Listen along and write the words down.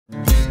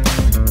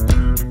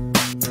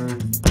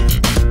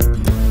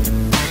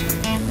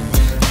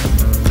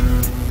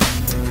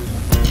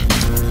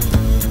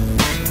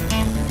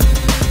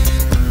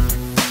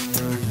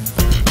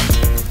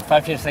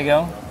5 years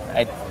ago,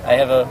 I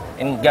have a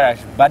in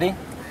garage body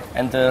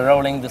and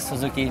rolling the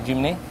Suzuki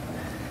Jimny,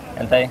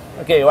 and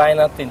okay, why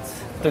not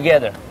it's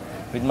together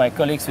with my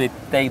colleagues? We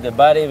take the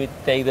body, we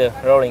take the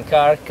rolling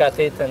car, cut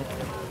it,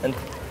 and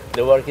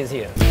the work is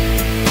here.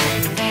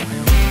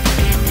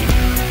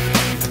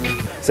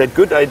 Said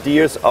good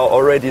ideas are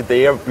already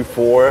there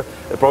before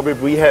probably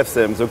we have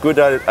them. So good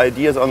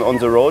ideas on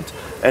the road,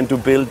 and to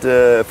build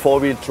a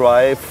four-wheel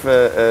drive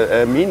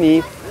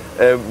Mini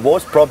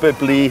was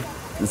probably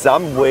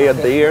somewhere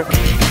there.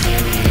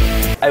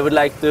 I would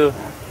like to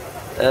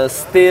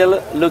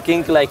still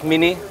looking like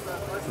Mini,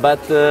 but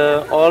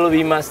all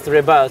we must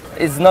rebut.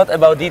 It's not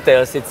about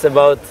details, it's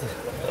about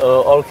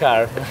all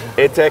car.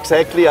 It's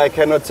exactly, I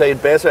cannot say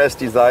it better as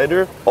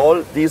designer.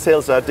 All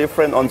details are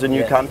different on the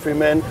new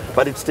Countryman,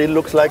 but it still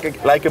looks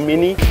like a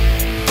Mini.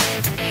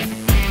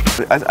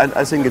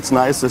 I think it's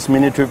nice, this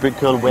Mini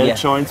typical weld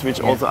joints,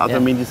 which also other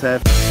Minis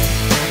have.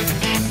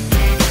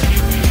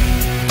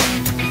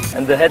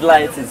 And the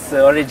headlights is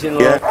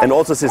original. Yeah, and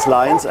also these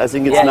lines, I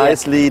think it's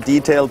nicely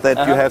detailed that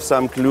you have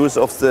some clues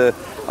of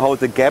how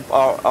the gap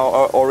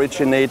are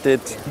originated.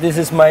 This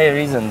is my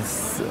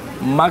reasons.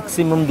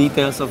 Maximum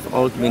details of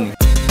old Mini.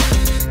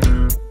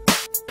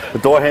 The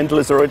door handle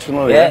is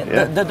original.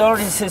 The door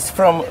is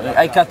from,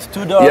 I cut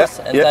two doors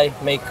and I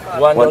make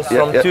one door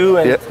from two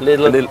and a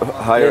little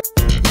higher.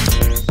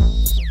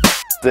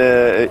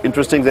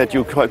 Interesting that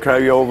you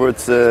carry over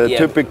the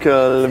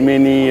typical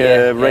Mini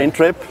rain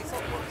trip.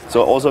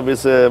 So also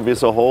with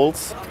the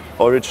holes,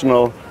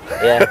 original.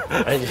 Yeah.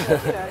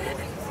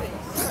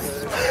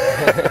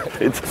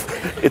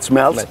 it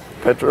smells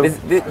petrol.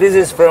 This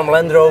is from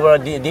Land Rover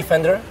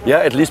Defender. Yeah,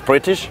 at least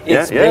British.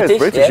 It's British. It's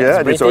British.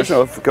 It's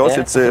original. Of course,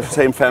 it's the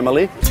same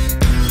family.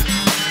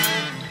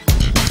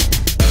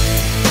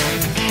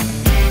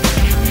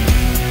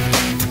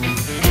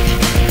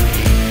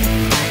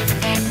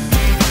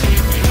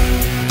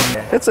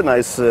 That's a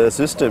nice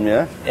system,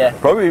 yeah? Yeah.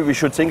 Probably we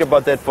should think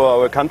about that for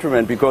our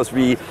Countryman, because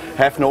we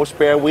have no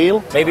spare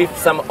wheel. Maybe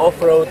some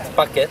off-road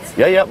packets.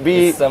 Yeah,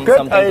 good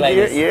something idea.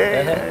 Like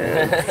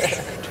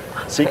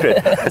yeah.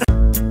 Secret.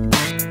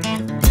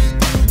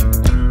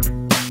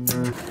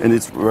 And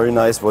it's very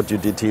nice what you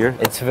did here.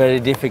 It's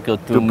very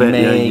difficult to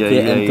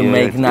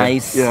make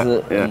nice,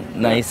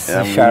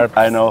 sharp.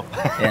 I know.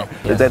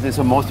 That is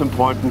the most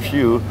important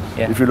view.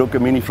 If you look a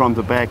Mini from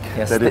the back,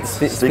 that it's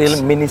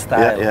still Mini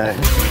style.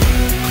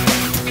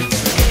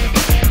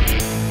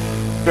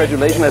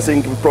 Congratulations, I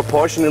think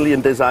proportionally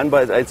in design,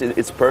 but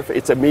it's perfect.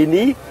 It's a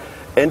Mini,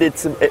 and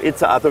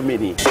it's other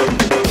Mini.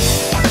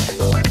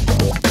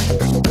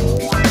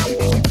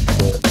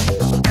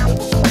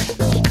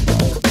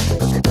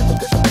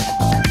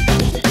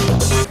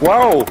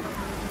 Wow,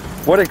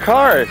 what a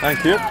car!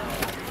 Thank you.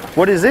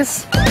 What is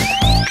this?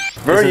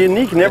 Very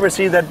unique, never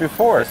seen that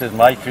before. This is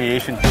my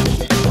creation.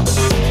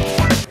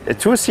 A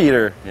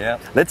two-seater? Yeah.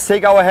 Let's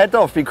take our hat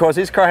off, because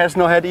this car has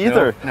no hat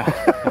either. No.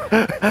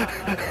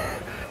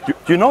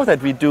 You know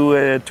that we do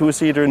a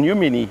two-seater new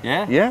Mini?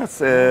 Yeah. Yes,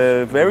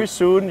 very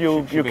soon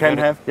you can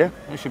have. Yeah.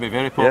 It should be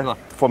very popular.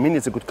 Yeah. For Mini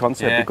it's a good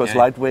concept, because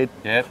lightweight,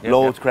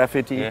 low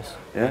graffiti.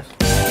 Yes.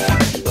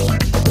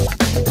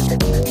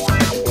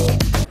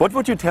 What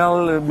would you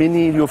tell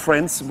Mini, your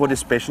friends, what is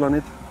special on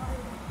it?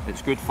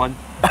 It's good fun.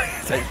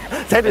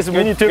 That is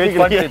Mini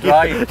typical. Good fun to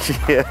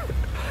drive.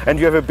 Yeah. And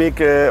you have a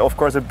big, of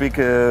course, a big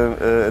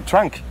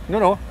trunk.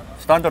 No,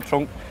 standard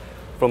trunk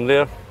from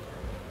there.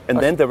 And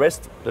then the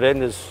rest? The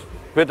end is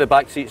where the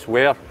back seats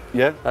were.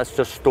 Yeah. That's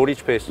just storage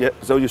space. Yeah.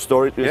 So you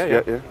store it.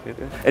 Yeah.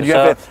 And you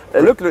have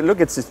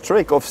look at this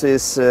trick of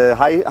this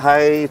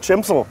high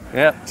chimsel.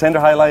 Yeah. Center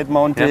highlight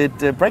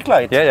mounted brake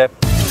light. Yeah.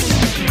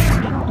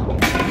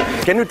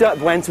 Can you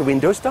wind the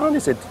windows down?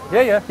 Is it?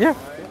 Yeah.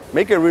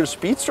 Make a real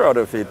speedster out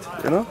of it.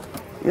 You know?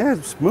 Yeah,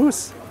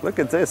 smooth. Look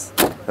at this.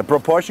 A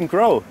proportion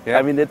grow. Yeah.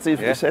 I mean, that's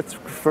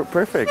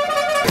perfect.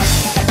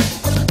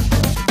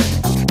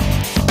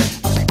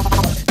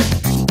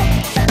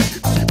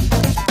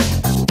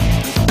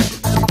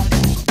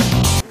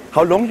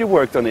 How long you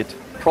worked on it?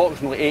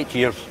 Approximately 8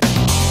 years.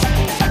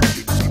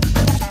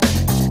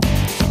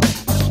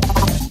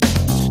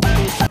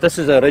 This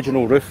is the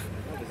original roof.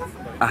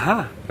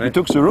 Aha! Right. You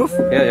took the roof?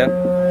 Yeah.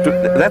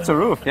 That's a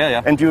roof?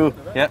 Yeah. And you?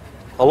 Yeah.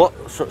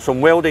 Some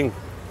welding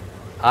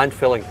and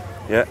filling.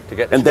 Yeah. To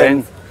get the and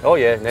strength.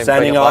 then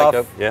sanding off.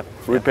 Yeah.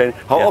 Repainting.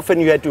 How often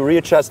you had to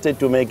readjust it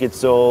to make it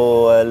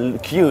so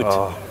cute?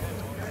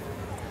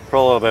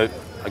 Probably about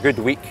a good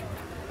week.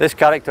 This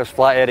character's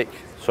Flat Eric,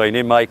 so I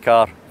named my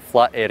car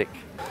Flat Eric.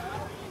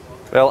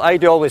 Well, I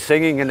do all the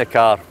singing in the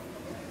car,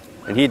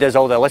 and he does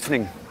all the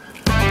listening.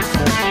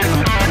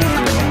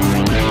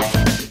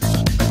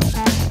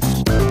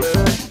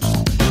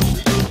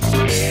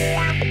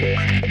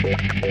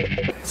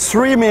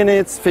 3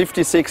 minutes,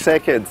 56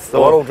 seconds. So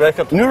world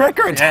record. New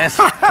record. Yes.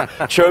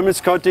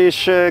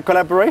 German-Scottish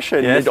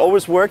collaboration. Yes. It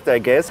always worked, I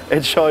guess.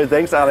 Enjoy.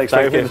 Thanks, Alex.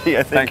 Thank you.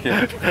 Thank you.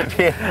 Thank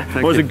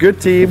It was a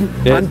good team.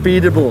 Yes.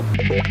 Unbeatable.